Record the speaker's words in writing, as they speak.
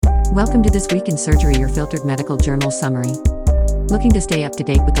Welcome to This Week in Surgery, your filtered medical journal summary. Looking to stay up to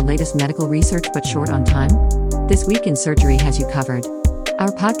date with the latest medical research but short on time? This Week in Surgery has you covered.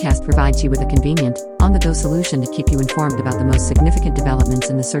 Our podcast provides you with a convenient, on-the-go solution to keep you informed about the most significant developments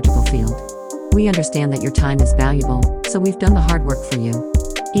in the surgical field. We understand that your time is valuable, so we've done the hard work for you.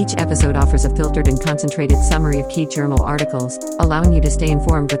 Each episode offers a filtered and concentrated summary of key journal articles, allowing you to stay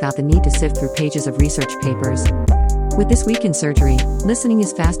informed without the need to sift through pages of research papers. With This Week in Surgery, listening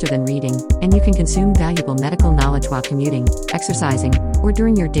is faster than reading, and you can consume valuable medical knowledge while commuting, exercising, or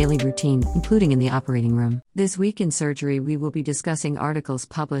during your daily routine, including in the operating room. This Week in Surgery, we will be discussing articles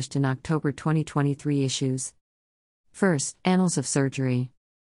published in October 2023 issues. First, Annals of Surgery.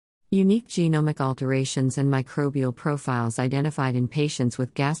 Unique genomic alterations and microbial profiles identified in patients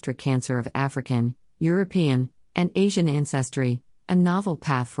with gastric cancer of African, European, and Asian ancestry, a novel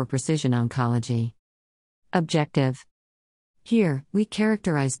path for precision oncology. Objective. Here, we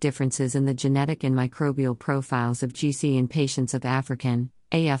characterize differences in the genetic and microbial profiles of GC in patients of African,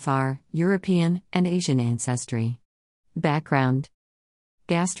 AFR, European, and Asian ancestry. Background.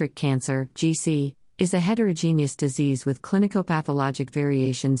 Gastric cancer, GC, is a heterogeneous disease with clinicopathologic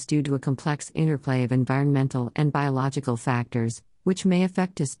variations due to a complex interplay of environmental and biological factors, which may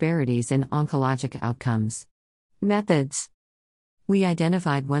affect disparities in oncologic outcomes. Methods. We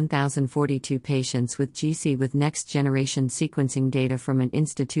identified 1,042 patients with GC with next-generation sequencing data from an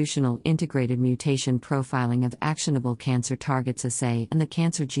institutional integrated mutation profiling of actionable cancer targets assay and the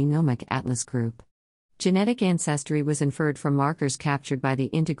Cancer Genomic Atlas Group. Genetic ancestry was inferred from markers captured by the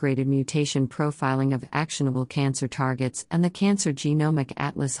integrated mutation profiling of actionable cancer targets and the Cancer Genomic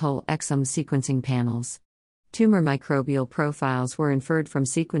Atlas whole exome sequencing panels. Tumor microbial profiles were inferred from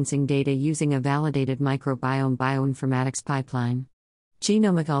sequencing data using a validated microbiome bioinformatics pipeline.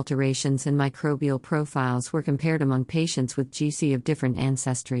 Genomic alterations and microbial profiles were compared among patients with GC of different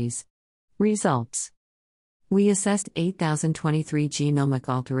ancestries. Results. We assessed 8,023 genomic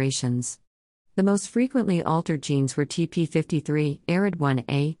alterations. The most frequently altered genes were TP53,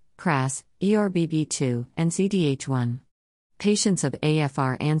 ARID1A, CRAS, ERBB2, and CDH1. Patients of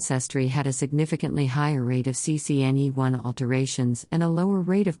AFR ancestry had a significantly higher rate of CCNE1 alterations and a lower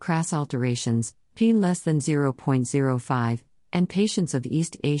rate of CRAS alterations, p less than 0.05, and patients of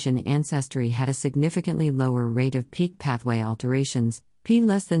East Asian ancestry had a significantly lower rate of peak pathway alterations, p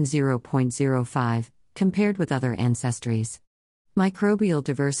less than 0.05, compared with other ancestries. Microbial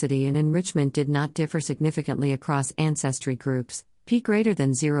diversity and enrichment did not differ significantly across ancestry groups, p greater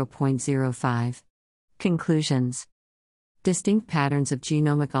than 0.05. Conclusions. Distinct patterns of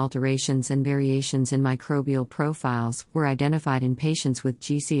genomic alterations and variations in microbial profiles were identified in patients with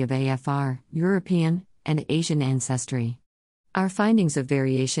GC of AFR, European, and Asian ancestry. Our findings of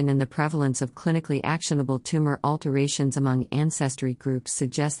variation in the prevalence of clinically actionable tumor alterations among ancestry groups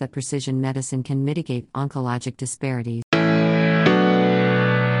suggest that precision medicine can mitigate oncologic disparities.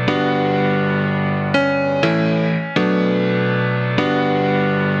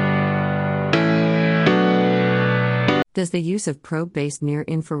 Does the use of probe-based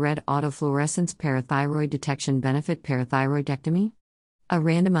near-infrared autofluorescence parathyroid detection benefit parathyroidectomy? A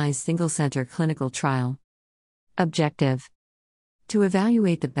randomized single-center clinical trial. Objective. To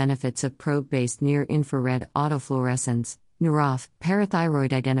evaluate the benefits of probe-based near-infrared autofluorescence, NIROF,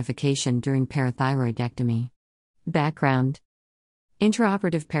 parathyroid identification during parathyroidectomy. Background.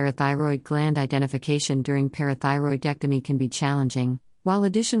 Intraoperative parathyroid gland identification during parathyroidectomy can be challenging, while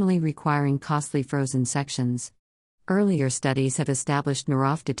additionally requiring costly frozen sections. Earlier studies have established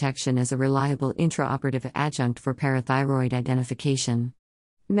NIROF detection as a reliable intraoperative adjunct for parathyroid identification.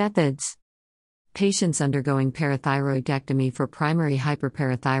 Methods. Patients undergoing parathyroidectomy for primary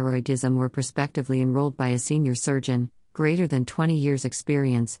hyperparathyroidism were prospectively enrolled by a senior surgeon, greater than 20 years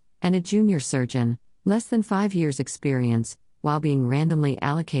experience, and a junior surgeon, less than 5 years experience, while being randomly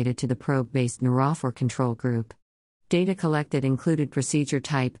allocated to the probe-based NIROF or control group. Data collected included procedure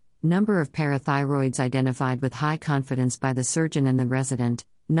type, number of parathyroids identified with high confidence by the surgeon and the resident,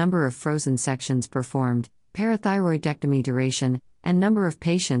 number of frozen sections performed, parathyroidectomy duration, and number of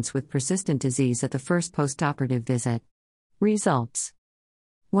patients with persistent disease at the first postoperative visit. Results.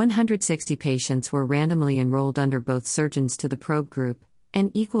 160 patients were randomly enrolled under both surgeons to the probe group,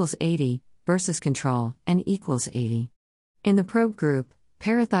 N equals 80, versus control, N equals 80. In the probe group,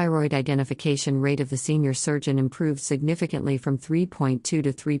 parathyroid identification rate of the senior surgeon improved significantly from 3.2 to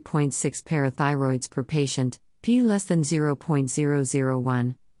 3.6 parathyroids per patient, p less than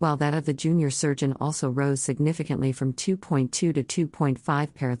 0.001, while that of the junior surgeon also rose significantly from 2.2 to 2.5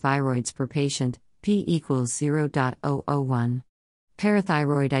 parathyroids per patient, p equals 0.001.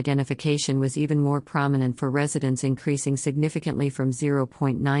 Parathyroid identification was even more prominent for residents, increasing significantly from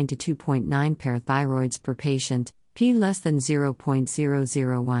 0.9 to 2.9 parathyroids per patient, p less than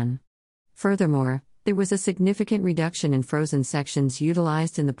 0.001. Furthermore, there was a significant reduction in frozen sections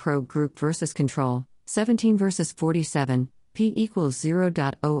utilized in the probe group versus control, 17 versus 47, p equals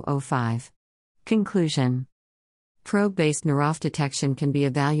 0.005. Conclusion. Probe-based neuroph detection can be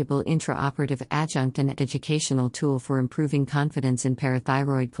a valuable intraoperative adjunct and educational tool for improving confidence in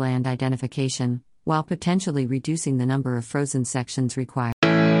parathyroid gland identification, while potentially reducing the number of frozen sections required.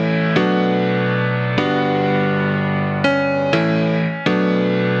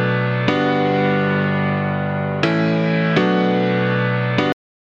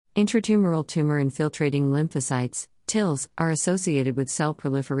 Intratumoral tumor infiltrating lymphocytes, TILs, are associated with cell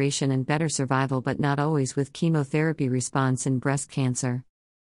proliferation and better survival, but not always with chemotherapy response in breast cancer.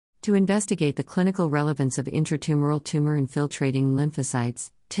 To investigate the clinical relevance of intratumoral tumor infiltrating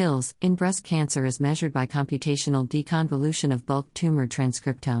lymphocytes, TILs, in breast cancer as measured by computational deconvolution of bulk tumor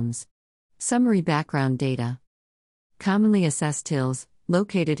transcriptomes. Summary background data. Commonly assessed TILs,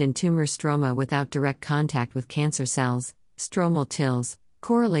 located in tumor stroma without direct contact with cancer cells, stromal TILs,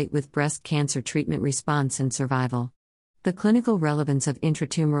 correlate with breast cancer treatment response and survival. The clinical relevance of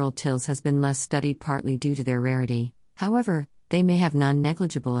intratumoral TILs has been less studied, partly due to their rarity. However, they may have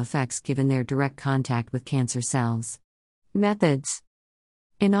non-negligible effects given their direct contact with cancer cells. Methods.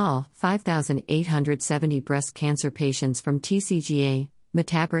 In all, 5,870 breast cancer patients from TCGA,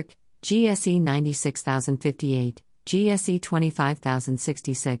 Metabric, GSE 96058, GSE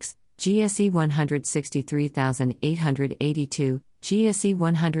 25066, GSE 163882, GSE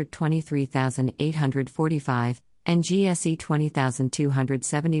 123845, and GSE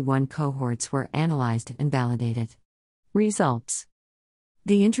 20271 cohorts were analyzed and validated. Results.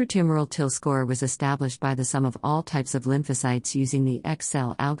 The intratumoral TIL score was established by the sum of all types of lymphocytes using the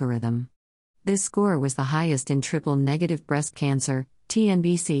X-cell algorithm. This score was the highest in triple-negative breast cancer,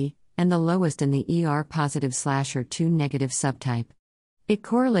 TNBC, and the lowest in the ER-positive/HER2 negative subtype. It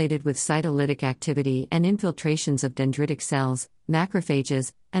correlated with cytolytic activity and infiltrations of dendritic cells,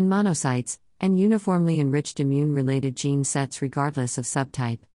 macrophages, and monocytes, and uniformly enriched immune-related gene sets regardless of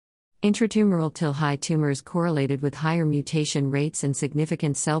subtype. Intratumoral TIL high tumors correlated with higher mutation rates and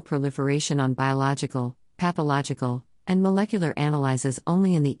significant cell proliferation on biological, pathological, and molecular analyses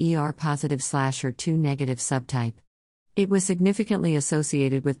only in the ER-positive/HER2 negative subtype. It was significantly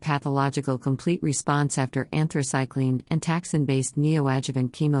associated with pathological complete response after anthracycline and taxane-based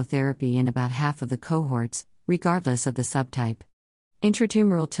neoadjuvant chemotherapy in about half of the cohorts, regardless of the subtype.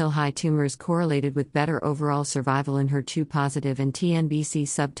 Intratumoral TIL high tumors correlated with better overall survival in HER2-positive and TNBC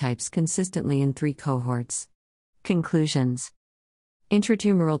subtypes consistently in 3 cohorts. Conclusions.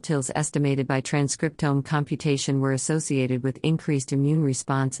 Intratumoral TILs estimated by transcriptome computation were associated with increased immune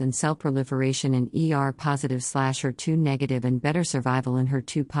response and cell proliferation in ER-positive/HER2 negative and better survival in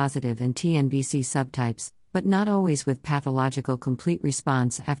HER2-positive and TNBC subtypes, but not always with pathological complete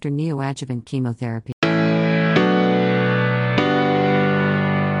response after neoadjuvant chemotherapy.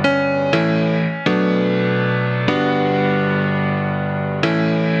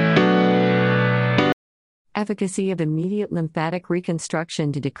 Efficacy of immediate lymphatic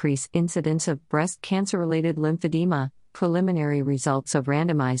reconstruction to decrease incidence of breast cancer-related lymphedema, preliminary results of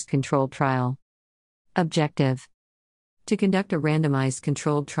randomized controlled trial. Objective: to conduct a randomized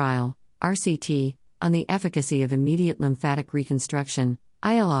controlled trial, RCT, on the efficacy of immediate lymphatic reconstruction,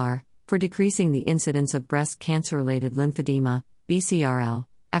 ILR, for decreasing the incidence of breast cancer-related lymphedema, BCRL,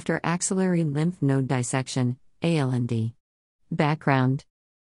 after axillary lymph node dissection, ALND. Background.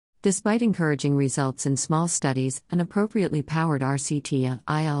 Despite encouraging results in small studies, an appropriately powered RCT on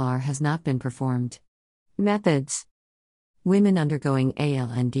ILR has not been performed. Methods. Women undergoing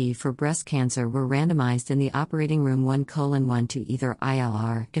ALND for breast cancer were randomized in the operating room 1:1 to either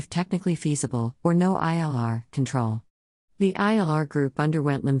ILR, if technically feasible, or no ILR, control. The ILR group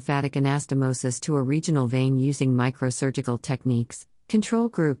underwent lymphatic anastomosis to a regional vein using microsurgical techniques. Control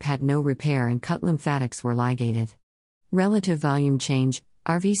group had no repair and cut lymphatics were ligated. Relative volume change,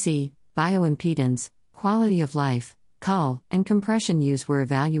 RVC, bioimpedance, quality of life, CUL, and compression use were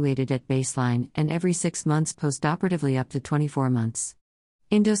evaluated at baseline and every 6 months postoperatively up to 24 months.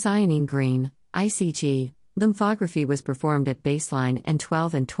 Indocyanine green, ICG, lymphography was performed at baseline and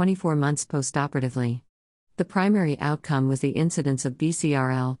 12 and 24 months postoperatively. The primary outcome was the incidence of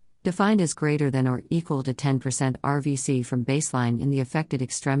BCRL, defined as greater than or equal to 10% RVC from baseline in the affected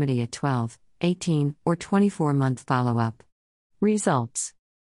extremity at 12, 18, or 24-month follow-up. Results.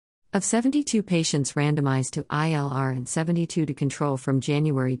 Of 72 patients randomized to ILR and 72 to control from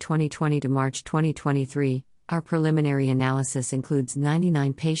January 2020 to March 2023, Our preliminary analysis includes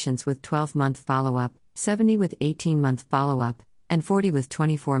 99 patients with 12-month follow-up, 70 with 18-month follow-up, and 40 with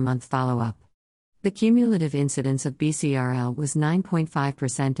 24-month follow-up. The cumulative incidence of BCRL was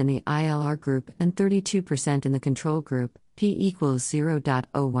 9.5% in the ILR group and 32% in the control group, p equals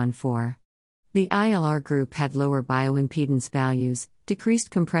 0.014. The ILR group had lower bioimpedance values,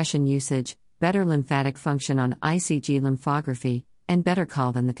 decreased compression usage, better lymphatic function on ICG lymphography, and better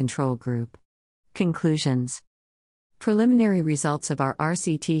call than the control group. Conclusions. Preliminary results of our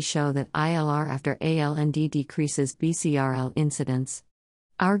RCT show that ILR after ALND decreases BCRL incidence.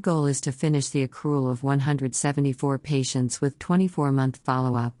 Our goal is to finish the accrual of 174 patients with 24-month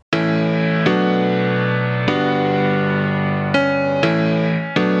follow-up.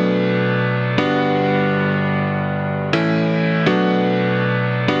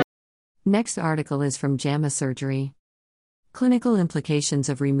 Next article is from JAMA Surgery. Clinical implications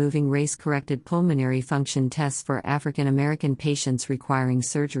of removing race-corrected pulmonary function tests for African American patients requiring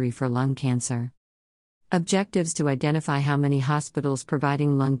surgery for lung cancer. Objectives to identify how many hospitals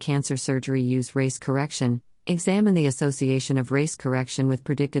providing lung cancer surgery use race correction, examine the association of race correction with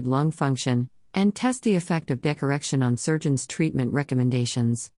predicted lung function, and test the effect of decorrection on surgeons' treatment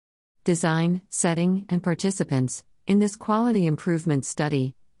recommendations. Design, setting, and participants. In this quality improvement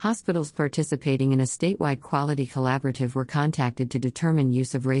study, hospitals participating in a statewide quality collaborative were contacted to determine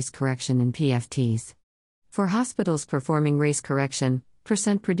use of race correction in PFTs. For hospitals performing race correction,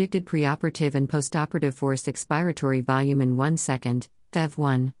 % predicted preoperative and postoperative forced expiratory volume in 1 second,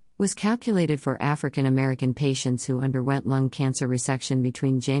 FEV1, was calculated for African American patients who underwent lung cancer resection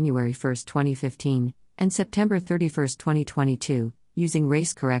between January 1, 2015, and September 31, 2022, using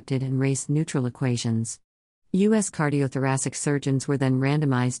race-corrected and race-neutral equations. U.S. cardiothoracic surgeons were then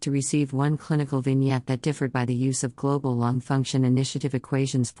randomized to receive one clinical vignette that differed by the use of Global Lung Function Initiative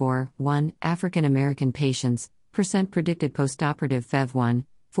equations for 1. African American patients, % predicted postoperative FEV1,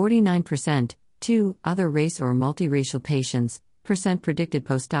 49%, 2. Other race or multiracial patients, % predicted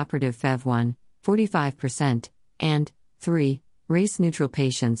postoperative FEV1, 45%, and 3. Race-neutral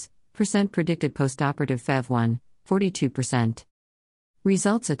patients, % predicted postoperative FEV1, 42%.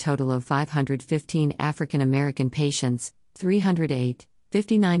 Results: a total of 515 African American patients, 308,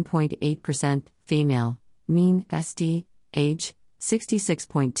 59.8%, female, mean SD, age,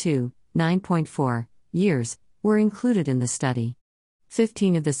 66.2, 9.4 years, were included in the study.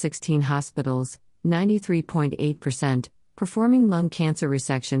 15 of the 16 hospitals, 93.8%, performing lung cancer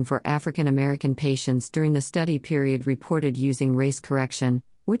resection for African American patients during the study period reported using race correction,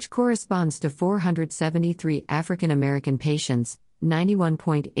 which corresponds to 473 African American patients,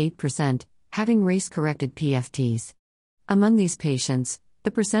 91.8%, having race-corrected PFTs. Among these patients, the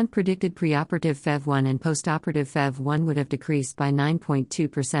 % predicted preoperative FEV1 and postoperative FEV1 would have decreased by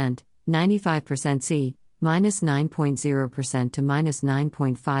 9.2%, 95% C, -9.0% to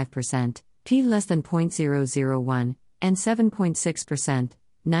 -9.5%, p less than 0.001, and 7.6%,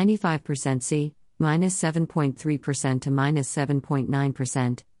 95% C, -7.3% to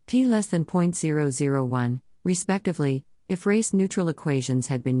 -7.9%, p less than 0.001, respectively, if race-neutral equations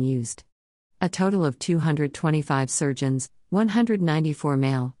had been used. A total of 225 surgeons, 194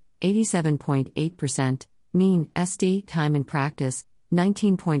 male, 87.8%, mean SD time in practice,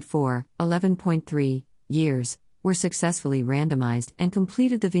 19.4, 11.3 years, were successfully randomized and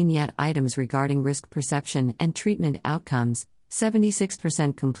completed the vignette items regarding risk perception and treatment outcomes,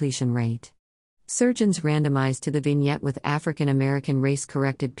 76% completion rate. Surgeons randomized to the vignette with African American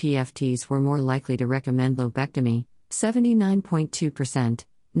race-corrected PFTs were more likely to recommend lobectomy, 79.2%,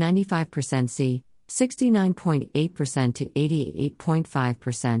 95% C, 69.8% to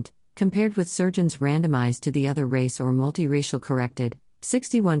 88.5%, compared with surgeons randomized to the other race or multiracial corrected,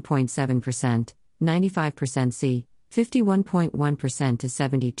 61.7%, 95% C, 51.1% to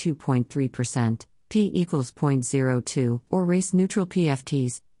 72.3%, p equals 0.02, or race-neutral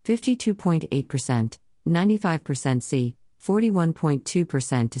PFTs, 52.8%, 95% C, 41.2% to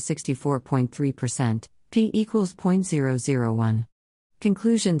 64.3%, p equals 0.001.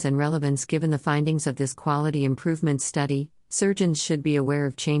 Conclusions and relevance. Given the findings of this quality improvement study, surgeons should be aware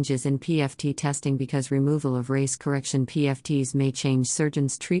of changes in PFT testing because removal of race correction PFTs may change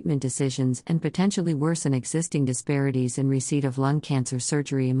surgeons' treatment decisions and potentially worsen existing disparities in receipt of lung cancer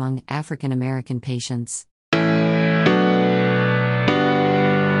surgery among African American patients.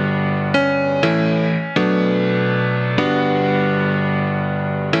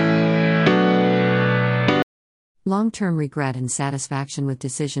 Long-term regret and satisfaction with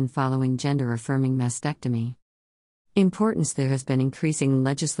decision following gender-affirming mastectomy. Importance. There has been increasing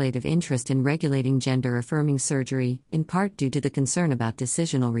legislative interest in regulating gender-affirming surgery, in part due to the concern about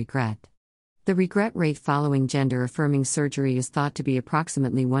decisional regret. The regret rate following gender-affirming surgery is thought to be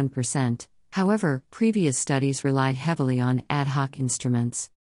approximately 1%. However, previous studies relied heavily on ad hoc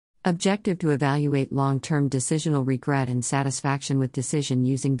instruments. Objective to evaluate long-term decisional regret and satisfaction with decision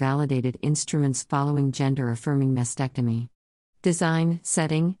using validated instruments following gender-affirming mastectomy. Design,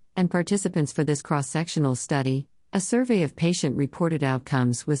 setting, and participants for this cross-sectional study. A survey of patient-reported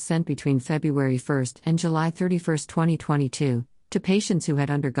outcomes was sent between February 1 and July 31, 2022, to patients who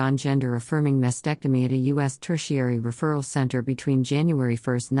had undergone gender-affirming mastectomy at a U.S. tertiary referral center between January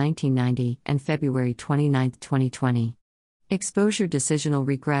 1, 1990 and February 29, 2020. Exposure, decisional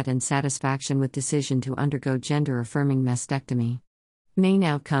regret, and satisfaction with decision to undergo gender-affirming mastectomy. Main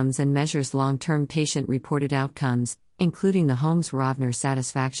outcomes and measures. Long-term patient-reported outcomes, including the Holmes-Rovner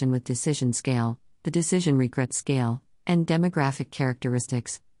Satisfaction with Decision Scale, the Decision Regret Scale, and demographic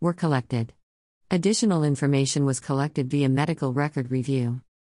characteristics, were collected. Additional information was collected via medical record review.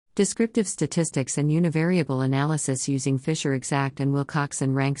 Descriptive statistics and univariable analysis using Fisher Exact and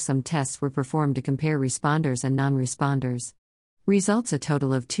Wilcoxon rank sum tests were performed to compare responders and non-responders. Results: a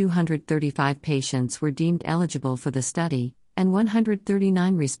total of 235 patients were deemed eligible for the study, and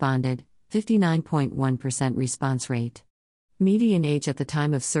 139 responded, 59.1% response rate. Median age at the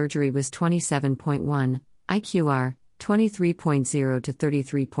time of surgery was 27.1, IQR 23.0 to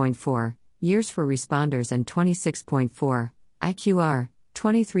 33.4 years for responders and 26.4, IQR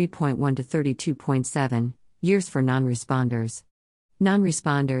 23.1 to 32.7 years for non-responders.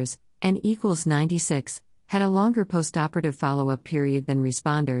 Non-responders, N equals 96, had a longer postoperative follow-up period than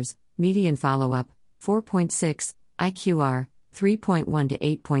responders, median follow-up 4.6, IQR 3.1 to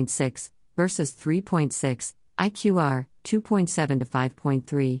 8.6, versus 3.6, IQR 2.7 to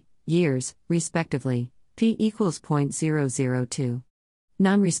 5.3 years, respectively, p equals 0.002.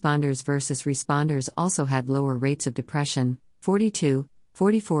 Non-responders versus responders also had lower rates of depression, 42,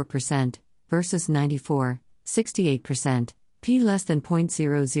 44%, versus 94, 68%, p less than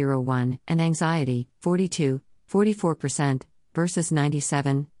 0.001, and anxiety, 42, 44%, versus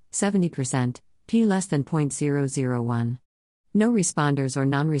 97, 70%, p less than 0.001. No responders or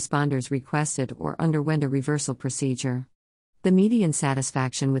non-responders requested or underwent a reversal procedure. The median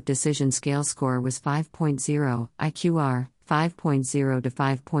satisfaction with decision scale score was 5.0, IQR 5.0 to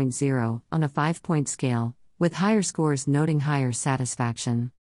 5.0 on a 5-point scale, with higher scores noting higher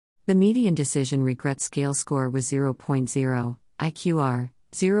satisfaction. The median decision regret scale score was 0.0, IQR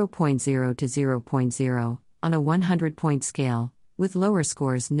 0.0 to 0.0 on a 100-point scale, with lower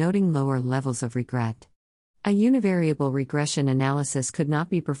scores noting lower levels of regret. A univariable regression analysis could not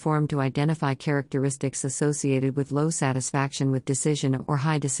be performed to identify characteristics associated with low satisfaction with decision or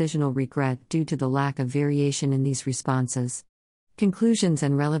high decisional regret due to the lack of variation in these responses. Conclusions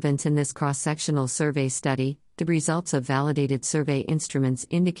and relevance. In this cross-sectional survey study, the results of validated survey instruments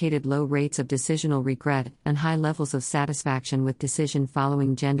indicated low rates of decisional regret and high levels of satisfaction with decision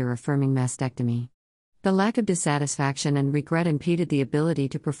following gender-affirming mastectomy. The lack of dissatisfaction and regret impeded the ability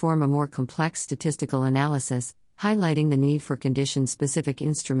to perform a more complex statistical analysis, highlighting the need for condition-specific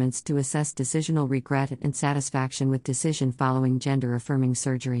instruments to assess decisional regret and satisfaction with decision following gender-affirming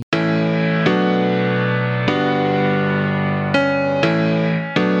surgery.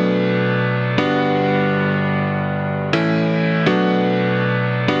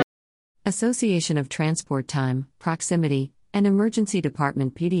 Association of transport time, proximity, and emergency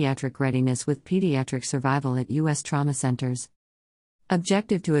department pediatric readiness with pediatric survival at U.S. trauma centers.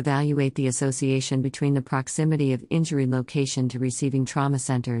 Objective to evaluate the association between the proximity of injury location to receiving trauma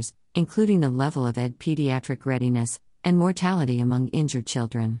centers, including the level of pediatric readiness, and mortality among injured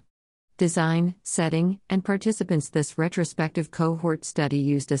children. Design, setting, and participants. This retrospective cohort study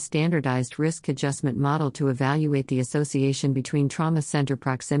used a standardized risk adjustment model to evaluate the association between trauma center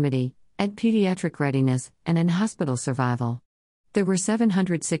proximity, pediatric readiness, and in-hospital survival. There were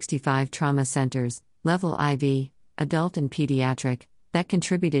 765 trauma centers, level IV, adult and pediatric, that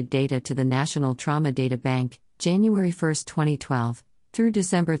contributed data to the National Trauma Data Bank, January 1, 2012, through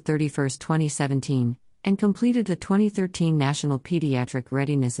December 31, 2017, and completed the 2013 National Pediatric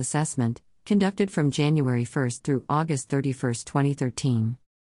Readiness Assessment, conducted from January 1 through August 31, 2013.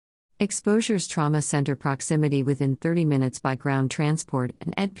 Exposures. Trauma center proximity within 30 minutes by ground transport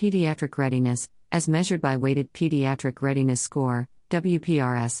and pediatric readiness, as measured by Weighted Pediatric Readiness Score,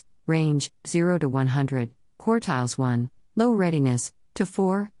 WPRS, range 0 to 100, quartiles 1, low readiness, to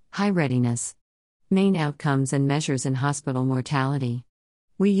 4, high readiness. Main outcomes and measures in hospital mortality.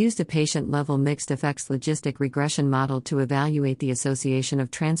 We used a patient-level mixed effects logistic regression model to evaluate the association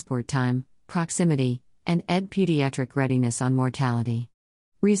of transport time, proximity, and pediatric readiness on mortality.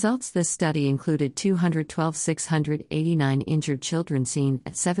 Results: this study included 212,689 injured children seen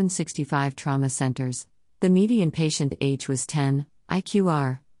at 765 trauma centers. The median patient age was 10,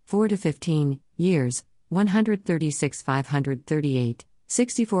 IQR, 4 to 15, years, 136,538,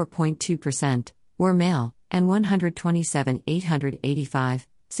 64.2%, were male, and 127,885,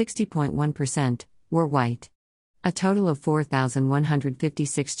 60.1%, were white. A total of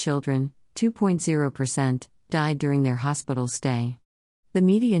 4,156 children, 2.0%, died during their hospital stay. The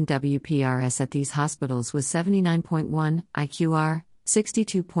median WPRS at these hospitals was 79.1, IQR,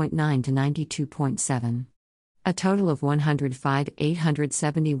 62.9 to 92.7. A total of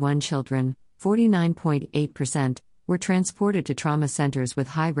 105,871 children, 49.8%, were transported to trauma centers with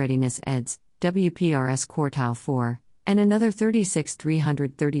high readiness EDS, WPRS quartile 4, and another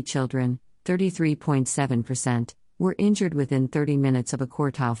 36,330 children, 33.7%, were injured within 30 minutes of a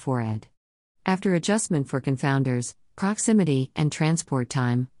quartile 4 ED. After adjustment for confounders, proximity, and transport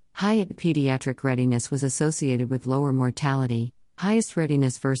time, high pediatric readiness was associated with lower mortality, highest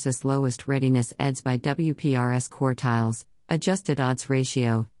readiness versus lowest readiness EDS by WPRS quartiles, adjusted odds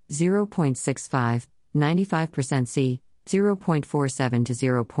ratio, 0.65, 95% C, 0.47 to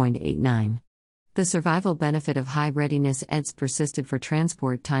 0.89. The survival benefit of high readiness EDS persisted for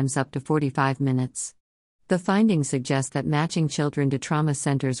transport times up to 45 minutes. The findings suggest that matching children to trauma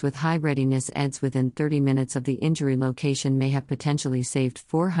centers with high readiness EDS within 30 minutes of the injury location may have potentially saved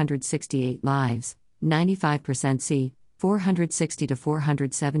 468 lives, 95% C, 460 to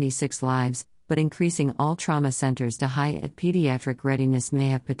 476 lives, but increasing all trauma centers to high ED pediatric readiness may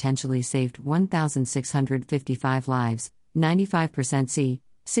have potentially saved 1,655 lives, 95% C,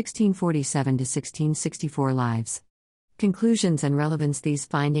 1647 to 1664 lives. Conclusions and relevance: these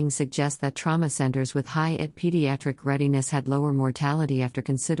findings suggest that trauma centers with high ED pediatric readiness had lower mortality after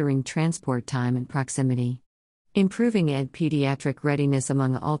considering transport time and proximity. Improving ED pediatric readiness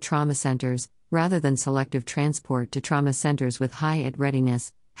among all trauma centers, rather than selective transport to trauma centers with high ED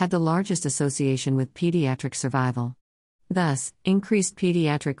readiness, had the largest association with pediatric survival. Thus, increased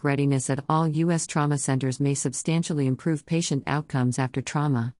pediatric readiness at all U.S. trauma centers may substantially improve patient outcomes after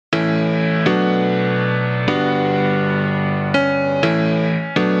trauma.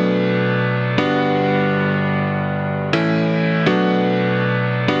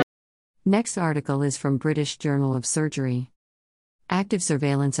 Next article is from British Journal of Surgery. Active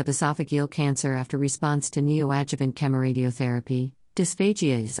surveillance of esophageal cancer after response to neoadjuvant chemoradiotherapy,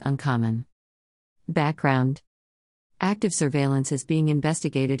 dysphagia is uncommon. Background: active surveillance is being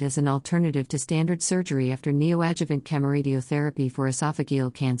investigated as an alternative to standard surgery after neoadjuvant chemoradiotherapy for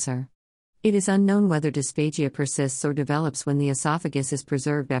esophageal cancer. It is unknown whether dysphagia persists or develops when the esophagus is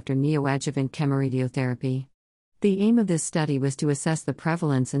preserved after neoadjuvant chemoradiotherapy. The aim of this study was to assess the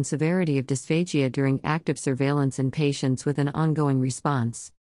prevalence and severity of dysphagia during active surveillance in patients with an ongoing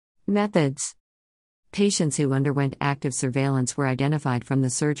response. Methods: patients who underwent active surveillance were identified from the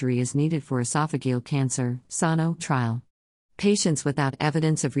surgery as needed for esophageal cancer, SANO trial. Patients without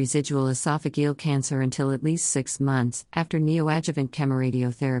evidence of residual esophageal cancer until at least 6 months after neoadjuvant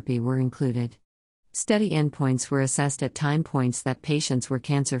chemoradiotherapy were included. Study endpoints were assessed at time points that patients were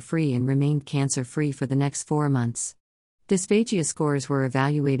cancer-free and remained cancer-free for the next 4 months. Dysphagia scores were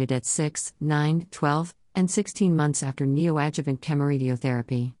evaluated at 6, 9, 12, and 16 months after neoadjuvant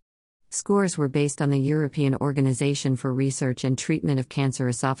chemoradiotherapy. Scores were based on the European Organization for Research and Treatment of Cancer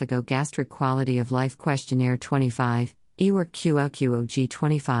Esophago-Gastric Quality of Life Questionnaire 25, EWORK-QOQOG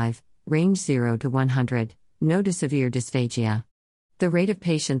 25, range 0 to 100, no to severe dysphagia. The rate of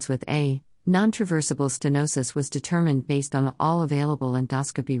patients with A. non-traversable stenosis was determined based on all available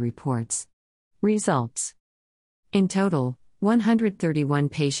endoscopy reports. Results: in total, 131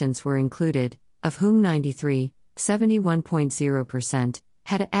 patients were included, of whom 93, 71.0%,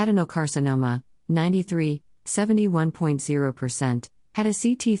 had adenocarcinoma, 93, 71.0%, had a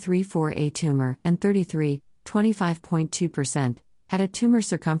CT34A tumor, and 33, 25.2%, had a tumor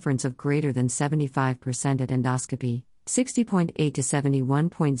circumference of greater than 75% at endoscopy. 60.8 to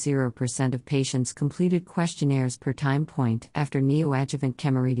 71.0% of patients completed questionnaires per time point after neoadjuvant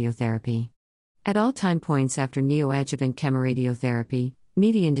chemoradiotherapy. At all time points after neoadjuvant chemoradiotherapy,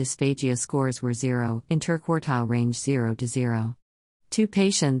 median dysphagia scores were 0, interquartile range 0 to 0. 2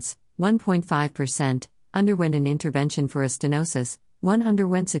 patients, 1.5%, underwent an intervention for a stenosis, 1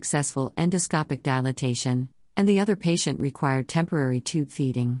 underwent successful endoscopic dilatation, and the other patient required temporary tube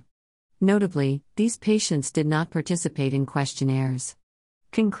feeding. Notably, these patients did not participate in questionnaires.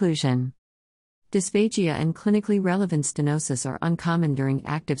 Conclusion: dysphagia and clinically relevant stenosis are uncommon during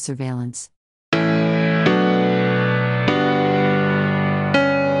active surveillance.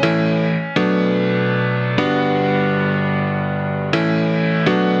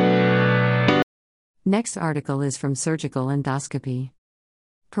 Next article is from Surgical Endoscopy.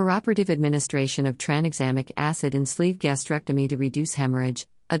 Perioperative administration of tranexamic acid in sleeve gastrectomy to reduce hemorrhage,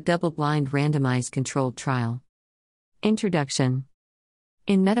 a double-blind randomized controlled trial. Introduction.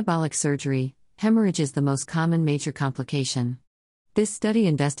 In metabolic surgery, hemorrhage is the most common major complication. This study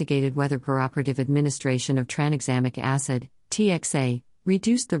investigated whether perioperative administration of tranexamic acid, TXA,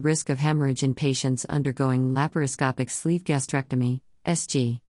 reduced the risk of hemorrhage in patients undergoing laparoscopic sleeve gastrectomy,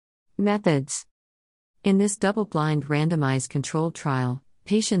 SG. Methods. In this double-blind randomized controlled trial,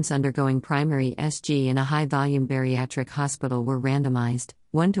 patients undergoing primary SG in a high-volume bariatric hospital were randomized,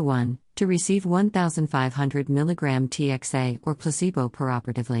 1:1, to receive 1,500 mg TXA or placebo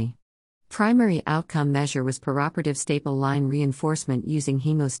perioperatively. Primary outcome measure was perioperative staple line reinforcement using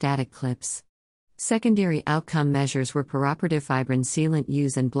hemostatic clips. Secondary outcome measures were perioperative fibrin sealant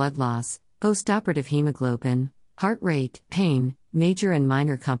use and blood loss, postoperative hemoglobin, heart rate, pain, major and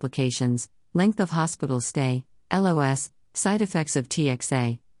minor complications, length of hospital stay, LOS, side effects of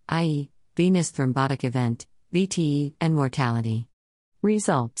TXA, i.e., venous thrombotic event, VTE, and mortality.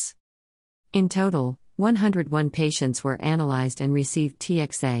 Results. In total, 101 patients were analyzed and received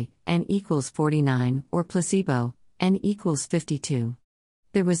TXA, N equals 49, or placebo, N equals 52.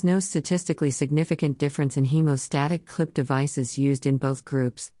 There was no statistically significant difference in hemostatic clip devices used in both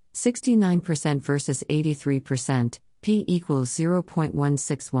groups, 69% versus 83%, p equals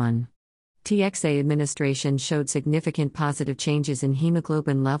 0.161. TXA administration showed significant positive changes in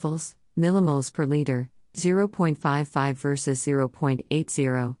hemoglobin levels, millimoles per liter, 0.55 versus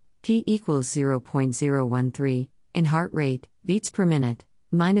 0.80, p equals 0.013, in heart rate, beats per minute,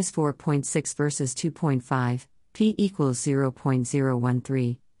 minus 4.6 versus 2.5, p equals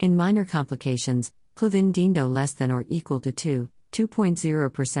 0.013, in minor complications, clavin-dindo less than or equal to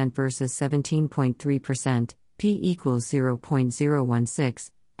 2.0% versus 17.3%, p equals 0.016,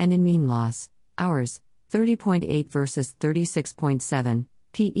 and in mean loss, hours, 30.8 versus 36.7,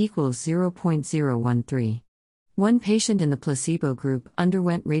 p equals 0.013. One patient in the placebo group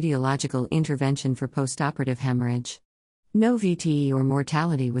underwent radiological intervention for postoperative hemorrhage. No VTE or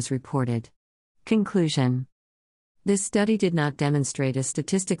mortality was reported. Conclusion. This study did not demonstrate a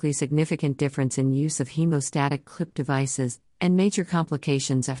statistically significant difference in use of hemostatic clip devices and major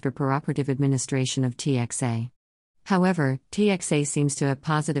complications after perioperative administration of TXA. However, TXA seems to have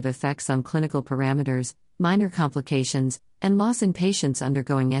positive effects on clinical parameters, minor complications, and loss in patients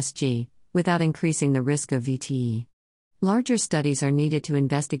undergoing SG, without increasing the risk of VTE. Larger studies are needed to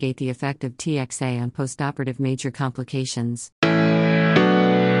investigate the effect of TXA on postoperative major complications.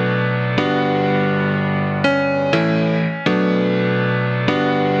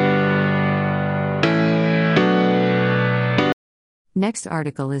 Next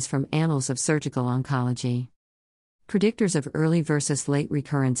article is from Annals of Surgical Oncology. Predictors of early versus late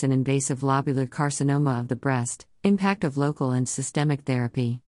recurrence in invasive lobular carcinoma of the breast, impact of local and systemic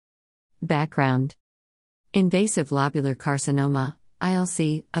therapy. Background. Invasive lobular carcinoma,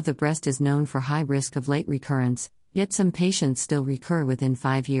 ILC, of the breast is known for high risk of late recurrence, yet some patients still recur within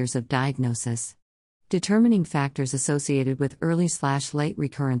 5 years of diagnosis. Determining factors associated with early/late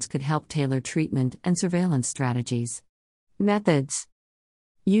recurrence could help tailor treatment and surveillance strategies. Methods.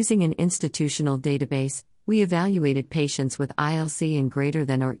 Using an institutional database, we evaluated patients with ILC in greater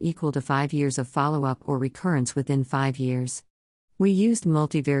than or equal to 5 years of follow-up or recurrence within 5 years. We used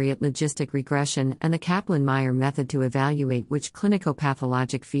multivariate logistic regression and the Kaplan-Meier method to evaluate which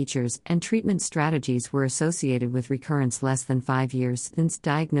clinicopathologic features and treatment strategies were associated with recurrence less than 5 years since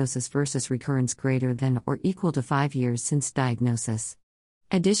diagnosis versus recurrence greater than or equal to 5 years since diagnosis.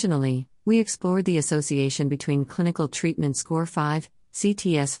 Additionally, we explored the association between clinical treatment score 5,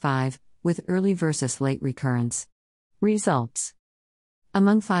 CTS-5, with early versus late recurrence. Results.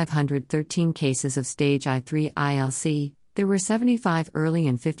 Among 513 cases of stage I3 ILC, there were 75 early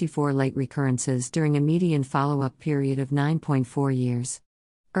and 54 late recurrences during a median follow-up period of 9.4 years.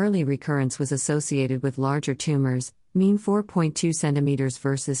 Early recurrence was associated with larger tumors, mean 4.2 cm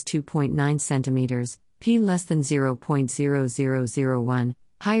versus 2.9 cm, p less than 0.0001,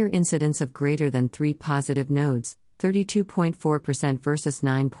 higher incidence of greater than 3 positive nodes, 32.4% versus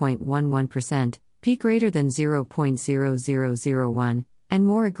 9.11%, p greater than 0.0001, and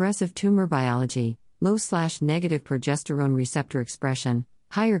more aggressive tumor biology, low/negative progesterone receptor expression,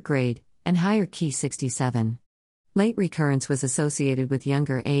 higher grade, and higher Ki67. Late recurrence was associated with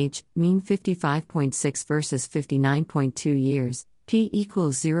younger age, mean 55.6 versus 59.2 years, p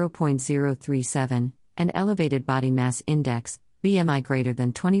equals 0.037, and elevated body mass index, BMI greater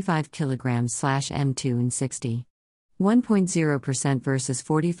than 25 kg/m2 in 60. 1.0% versus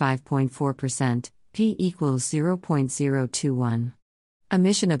 45.4%, p equals 0.021.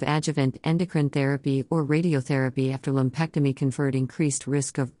 Omission of adjuvant endocrine therapy or radiotherapy after lumpectomy conferred increased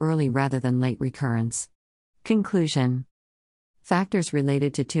risk of early rather than late recurrence. Conclusion: factors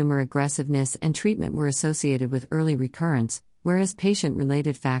related to tumor aggressiveness and treatment were associated with early recurrence, whereas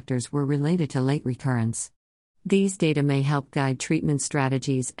patient-related factors were related to late recurrence. These data may help guide treatment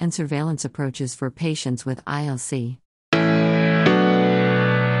strategies and surveillance approaches for patients with ILC.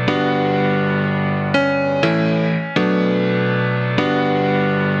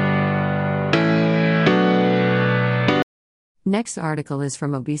 Next article is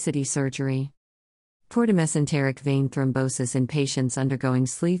from Obesity Surgery. Portomesenteric vein thrombosis in patients undergoing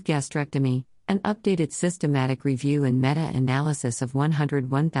sleeve gastrectomy, an updated systematic review and meta-analysis of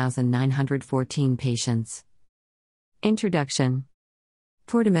 101,914 patients. Introduction.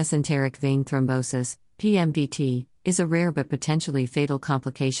 Portomesenteric vein thrombosis, PMVT, is a rare but potentially fatal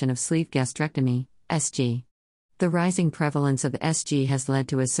complication of sleeve gastrectomy, SG. The rising prevalence of SG has led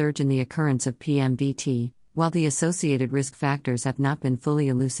to a surge in the occurrence of PMVT, while the associated risk factors have not been fully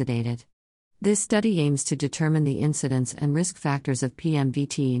elucidated. This study aims to determine the incidence and risk factors of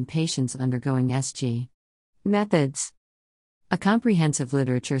PMVT in patients undergoing SG. Methods. A comprehensive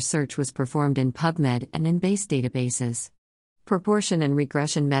literature search was performed in PubMed and in base databases. Proportion and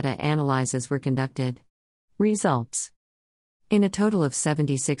regression meta-analyses were conducted. Results. In a total of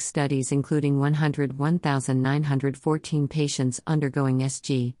 76 studies including 101,914 patients undergoing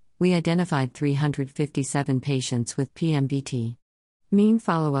SG, we identified 357 patients with PMVT. Mean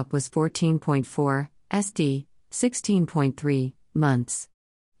follow-up was 14.4, SD, 16.3 months.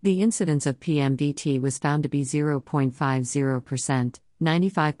 The incidence of PMVT was found to be 0.50%,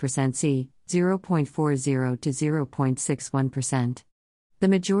 95% C, 0.40 to 0.61%. The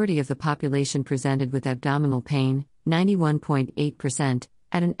majority of the population presented with abdominal pain, 91.8%,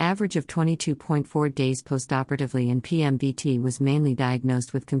 at an average of 22.4 days postoperatively, and PMVT was mainly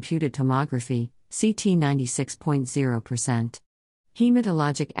diagnosed with computed tomography, CT 96.0%.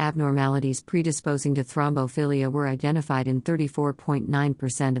 Hematologic abnormalities predisposing to thrombophilia were identified in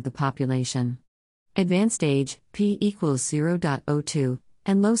 34.9% of the population. Advanced age, P equals 0.02,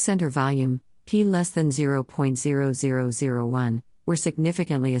 and low center volume, P less than 0.0001, were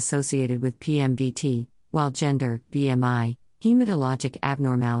significantly associated with PMVT, while gender, BMI, hematologic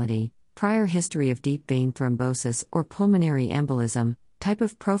abnormality, prior history of deep vein thrombosis or pulmonary embolism, type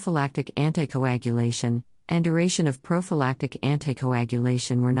of prophylactic anticoagulation, and duration of prophylactic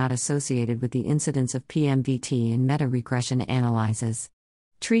anticoagulation were not associated with the incidence of PMVT in meta-regression analyses.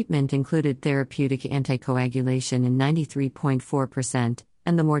 Treatment included therapeutic anticoagulation in 93.4%,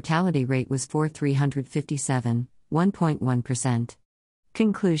 and the mortality rate was 4,357, 1.1%.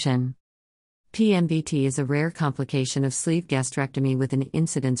 Conclusion. PMVT is a rare complication of sleeve gastrectomy with an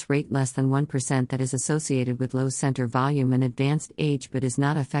incidence rate less than 1% that is associated with low center volume and advanced age but is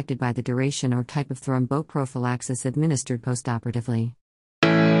not affected by the duration or type of thromboprophylaxis administered postoperatively.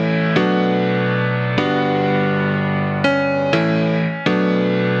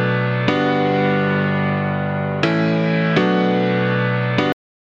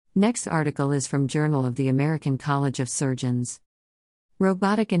 Next article is from Journal of the American College of Surgeons.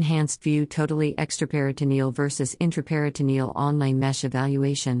 Robotic Enhanced View Totally Extraperitoneal versus Intraperitoneal Onlay Mesh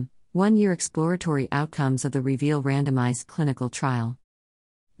Evaluation, 1-year exploratory outcomes of the REVEAL Randomized Clinical Trial.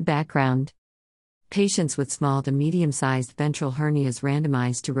 Background. Patients with small to medium-sized ventral hernias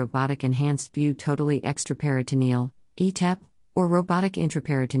randomized to Robotic Enhanced View Totally Extraperitoneal, ETEP, or Robotic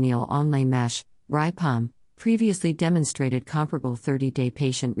Intraperitoneal Onlay Mesh, RIPOM, previously demonstrated comparable 30-day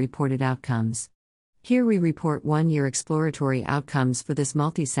patient-reported outcomes. Here we report 1-year exploratory outcomes for this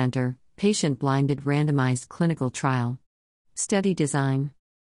multi-center, patient-blinded randomized clinical trial. Study design.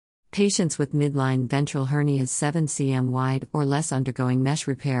 Patients with midline ventral hernias 7 cm wide or less undergoing mesh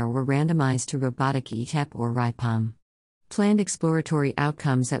repair were randomized to robotic ETEP or RIPOM. Planned exploratory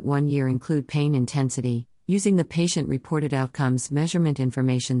outcomes at 1 year include pain intensity, using the Patient-Reported Outcomes Measurement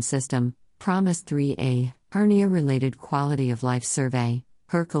Information System, PROMIS 3A, Hernia-Related Quality of Life Survey,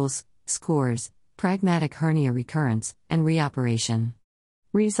 Hercules, scores, pragmatic hernia recurrence, and reoperation.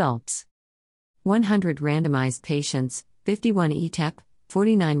 Results. 100 randomized patients, 51 ETEP,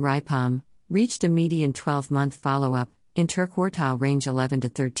 49 RIPOM, reached a median 12-month follow-up, interquartile range 11 to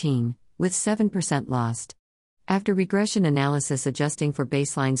 13, with 7% lost. After regression analysis adjusting for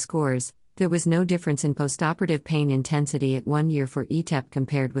baseline scores, there was no difference in postoperative pain intensity at 1 year for ETEP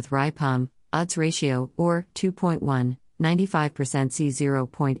compared with RIPOM, odds ratio, or 2.1. 95% C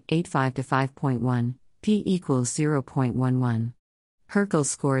 0.85 to 5.1, P equals 0.11. Hercules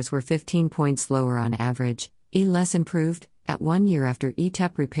scores were 15 points lower on average, E less improved, at 1 year after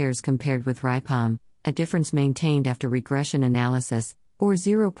ETEP repairs compared with RIPOM, a difference maintained after regression analysis, or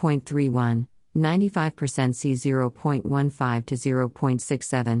 0.31, 95% C 0.15 to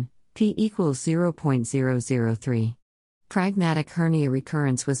 0.67, P equals 0.003. Pragmatic hernia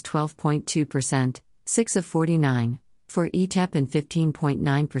recurrence was 12.2%, 6 of 49, for ETEP and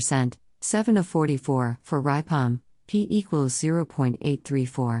 15.9%, 7 of 44, for RIPOM, P equals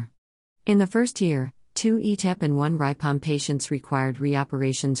 0.834. In the first year, 2 ETEP and 1 RIPOM patients required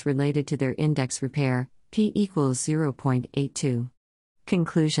reoperations related to their index repair, P equals 0.82.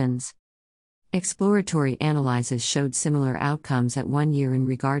 Conclusions. Exploratory analyses showed similar outcomes at 1 year in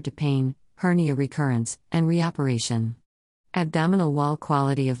regard to pain, hernia recurrence, and reoperation. Abdominal wall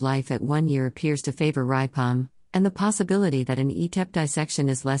quality of life at 1 year appears to favor RIPOM, and the possibility that an ETEP dissection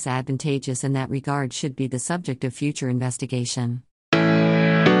is less advantageous in that regard should be the subject of future investigation.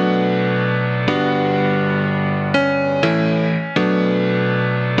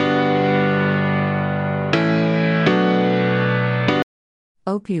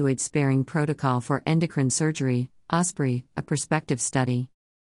 Opioid-Sparing Protocol for Endocrine Surgery, OSPRey, a prospective study.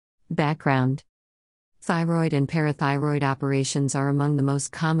 Background. Thyroid and parathyroid operations are among the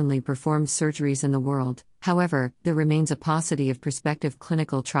most commonly performed surgeries in the world. However, there remains a paucity of prospective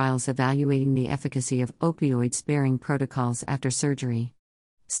clinical trials evaluating the efficacy of opioid-sparing protocols after surgery.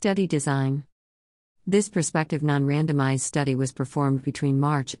 Study design. This prospective non-randomized study was performed between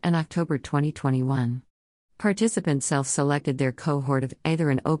March and October 2021. Participants self-selected their cohort of either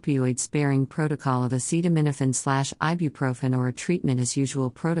an opioid-sparing protocol of acetaminophen/ibuprofen or a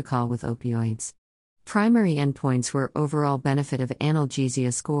treatment-as-usual protocol with opioids. Primary endpoints were overall benefit of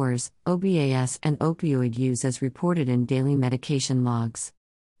analgesia scores, OBAS, and opioid use as reported in daily medication logs.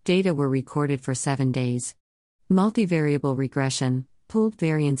 Data were recorded for 7 days. Multivariable regression, pooled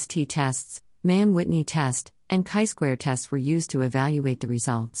variance t-tests, Mann-Whitney test, and chi-square tests were used to evaluate the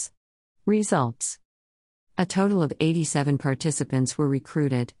results. Results. A total of 87 participants were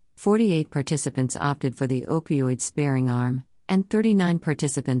recruited, 48 participants opted for the opioid-sparing arm, and 39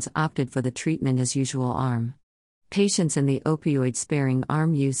 participants opted for the treatment-as-usual arm. Patients in the opioid-sparing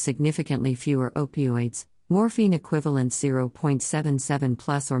arm used significantly fewer opioids, morphine equivalent 0.77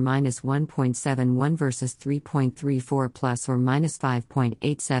 plus or minus 1.71 versus 3.34 plus or minus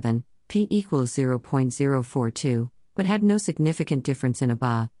 5.87, P equals 0.042, but had no significant difference in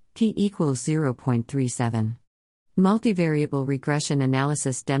ABA, P equals 0.37. Multivariable regression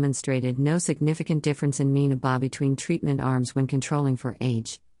analysis demonstrated no significant difference in mean ABA between treatment arms when controlling for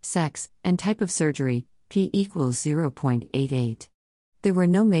age, sex, and type of surgery, P equals 0.88. There were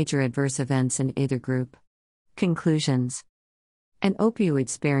no major adverse events in either group. Conclusions. An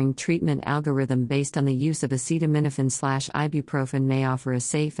opioid-sparing treatment algorithm based on the use of acetaminophen/ibuprofen may offer a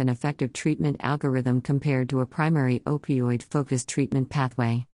safe and effective treatment algorithm compared to a primary opioid-focused treatment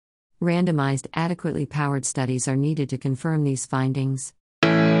pathway. Randomized, adequately powered studies are needed to confirm these findings.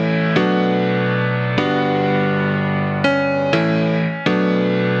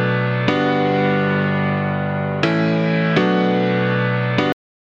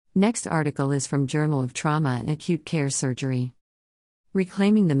 Next article is from Journal of Trauma and Acute Care Surgery.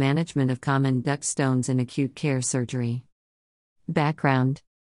 Reclaiming the Management of Common Duct Stones in Acute Care Surgery. Background.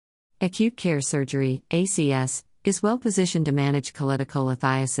 Acute care surgery, ACS, is well positioned to manage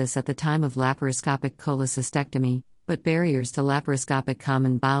cholecystolithiasis at the time of laparoscopic cholecystectomy, but barriers to laparoscopic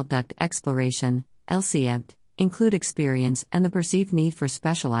common bile duct exploration, LCEBT, include experience and the perceived need for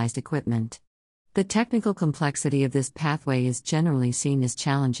specialized equipment. The technical complexity of this pathway is generally seen as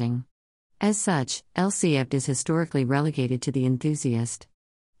challenging. As such, LCEBT is historically relegated to the enthusiast.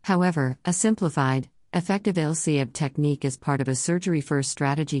 However, a simplified, effective LCEBT technique as part of a surgery-first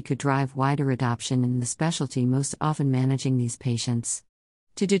strategy could drive wider adoption in the specialty most often managing these patients.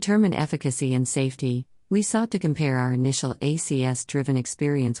 To determine efficacy and safety, we sought to compare our initial ACS-driven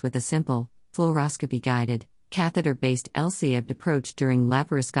experience with a simple, fluoroscopy-guided, catheter-based LCEBT approach during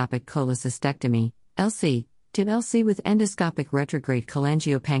laparoscopic cholecystectomy, LC, to LC with endoscopic retrograde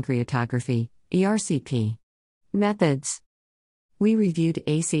cholangiopancreatography, ERCP. Methods. We reviewed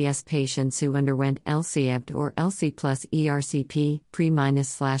ACS patients who underwent LCEBT or LC plus ERCP,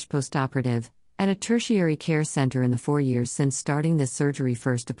 pre-/postoperative, at a tertiary care center in the 4 years since starting the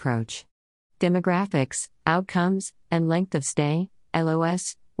surgery-first approach. Demographics, outcomes, and length of stay,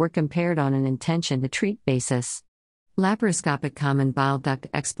 LOS, were compared on an intention-to-treat basis. Laparoscopic common bile duct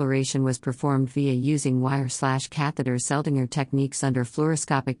exploration was performed via using wire/catheter Seldinger techniques under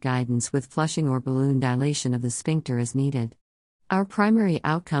fluoroscopic guidance with flushing or balloon dilation of the sphincter as needed. Our primary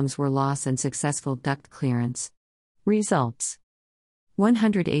outcomes were loss and successful duct clearance. Results.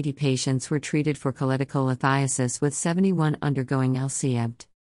 180 patients were treated for cholecystolithiasis with 71 undergoing LCEBT.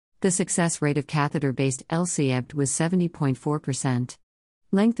 The success rate of catheter-based LCEBT was 70.4%.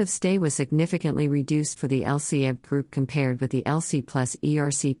 Length of stay was significantly reduced for the LCEB group compared with the LC plus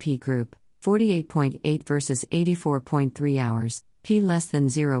ERCP group, 48.8 versus 84.3 hours, p less than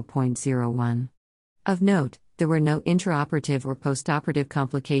 0.01. Of note, there were no intraoperative or postoperative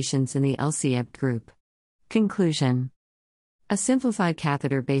complications in the LCEB group. Conclusion. A simplified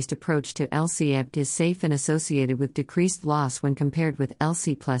catheter-based approach to LCEB is safe and associated with decreased loss when compared with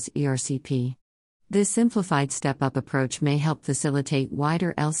LC plus ERCP. This simplified step-up approach may help facilitate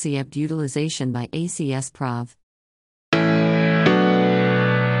wider LCEB utilization by ACS-PROV.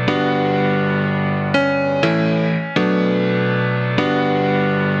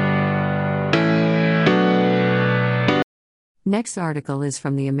 Next article is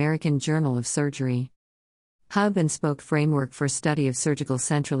from the American Journal of Surgery. Hub and Spoke Framework for Study of Surgical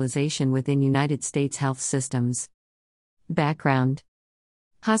Centralization within United States Health Systems. Background.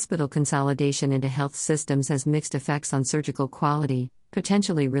 Hospital consolidation into health systems has mixed effects on surgical quality,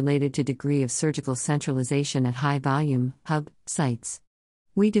 potentially related to degree of surgical centralization at high-volume, hub, sites.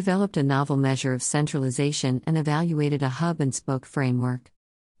 We developed a novel measure of centralization and evaluated a hub and spoke framework.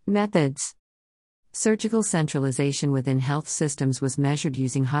 Methods. Surgical centralization within health systems was measured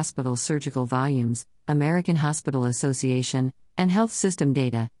using hospital surgical volumes, American Hospital Association, and Health System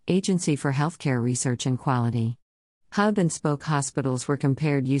Data, Agency for Healthcare Research and Quality. Hub and spoke hospitals were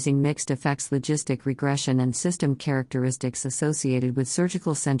compared using mixed effects logistic regression, and system characteristics associated with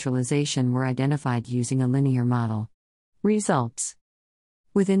surgical centralization were identified using a linear model. Results.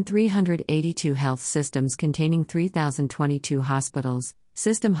 Within 382 health systems containing 3,022 hospitals,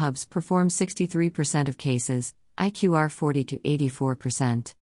 system hubs perform 63% of cases, IQR 40 to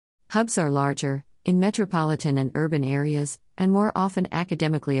 84%. Hubs are larger, in metropolitan and urban areas, and more often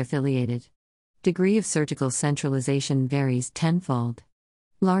academically affiliated. Degree of surgical centralization varies tenfold.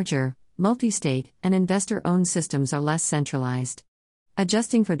 Larger, multi-state, and investor-owned systems are less centralized.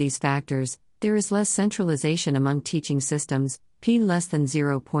 Adjusting for these factors, there is less centralization among teaching systems, p less than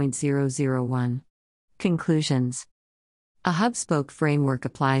 0.001. Conclusions. A hub-spoke framework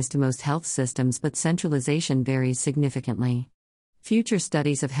applies to most health systems, but centralization varies significantly. Future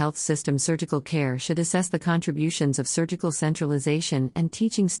studies of health system surgical care should assess the contributions of surgical centralization and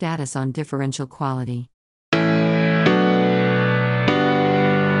teaching status on differential quality.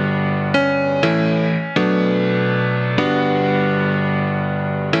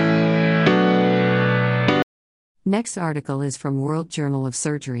 Next article is from World Journal of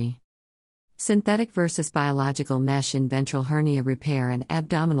Surgery. Synthetic versus biological mesh in ventral hernia repair and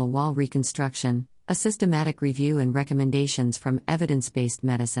abdominal wall reconstruction, a systematic review and recommendations from evidence-based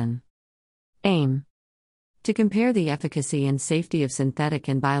medicine. Aim. To compare the efficacy and safety of synthetic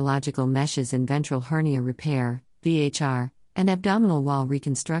and biological meshes in ventral hernia repair, VHR, and abdominal wall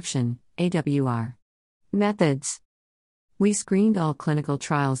reconstruction, AWR. Methods. We screened all clinical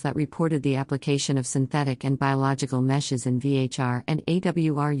trials that reported the application of synthetic and biological meshes in VHR and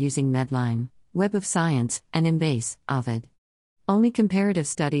AWR using Medline, Web of Science, and Embase, Ovid. Only comparative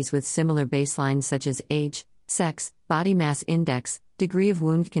studies with similar baselines such as age, sex, body mass index, degree of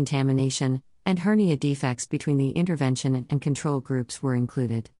wound contamination, and hernia defects between the intervention and control groups were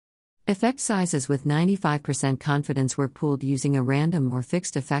included. Effect sizes with 95% confidence were pooled using a random or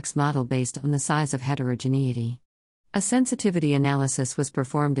fixed effects model based on the size of heterogeneity. A sensitivity analysis was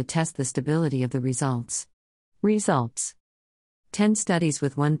performed to test the stability of the results. Results. 10 studies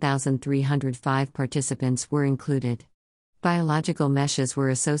with 1,305 participants were included. Biological meshes were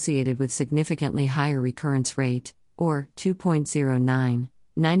associated with significantly higher recurrence rate, or 2.09,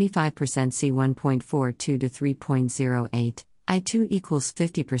 95% C 1.42 to 3.08, I2 equals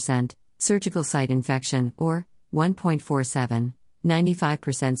 50%, surgical site infection, or 1.47,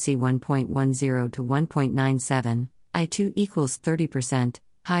 95% C 1.10 to 1.97, I2 equals 30%,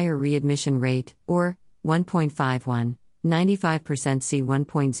 higher readmission rate, or 1.51, 95% C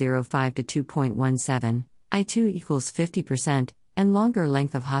 1.05 to 2.17, I2 equals 50%, and longer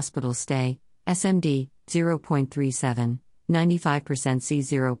length of hospital stay, SMD, 0.37, 95% C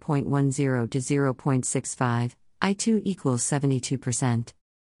 0.10 to 0.65, I2 equals 72%.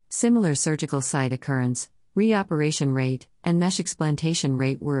 Similar surgical site occurrence, reoperation rate, and mesh explantation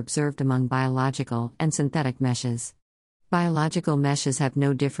rate were observed among biological and synthetic meshes. Biological meshes have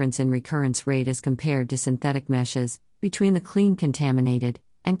no difference in recurrence rate as compared to synthetic meshes, between the clean contaminated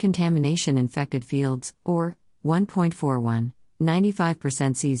and contamination infected fields, or 1.41,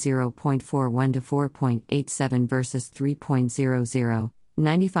 95% C 0.41 to 4.87 versus 3.00,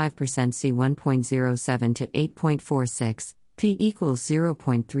 95% C 1.07 to 8.46, p equals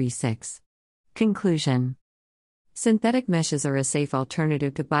 0.36. Conclusion. Synthetic meshes are a safe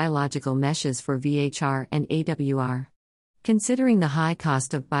alternative to biological meshes for VHR and AWR. Considering the high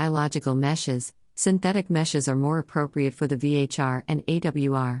cost of biological meshes, synthetic meshes are more appropriate for the VHR and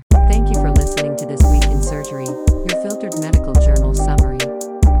AWR. Thank you for listening to This Week in Surgery, your filtered medical journal summary.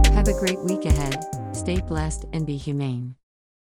 Have a great week ahead, stay blessed and be humane.